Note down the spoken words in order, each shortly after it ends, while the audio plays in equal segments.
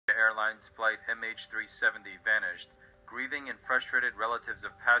Airlines flight MH370 vanished, grieving and frustrated relatives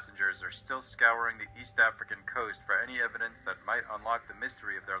of passengers are still scouring the East African coast for any evidence that might unlock the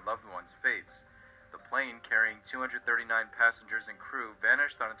mystery of their loved ones' fates. The plane, carrying 239 passengers and crew,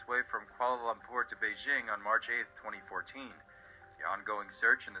 vanished on its way from Kuala Lumpur to Beijing on March 8, 2014. The ongoing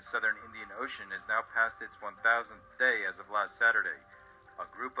search in the southern Indian Ocean is now past its 1,000th day as of last Saturday. A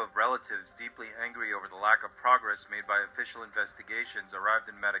group of relatives deeply angry over the lack of progress made by official investigations arrived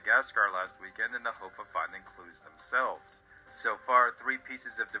in Madagascar last weekend in the hope of finding clues themselves. So far, 3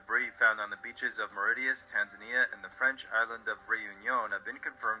 pieces of debris found on the beaches of Mauritius, Tanzania, and the French island of Réunion have been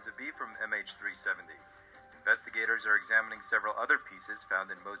confirmed to be from MH370. Investigators are examining several other pieces found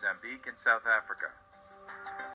in Mozambique and South Africa.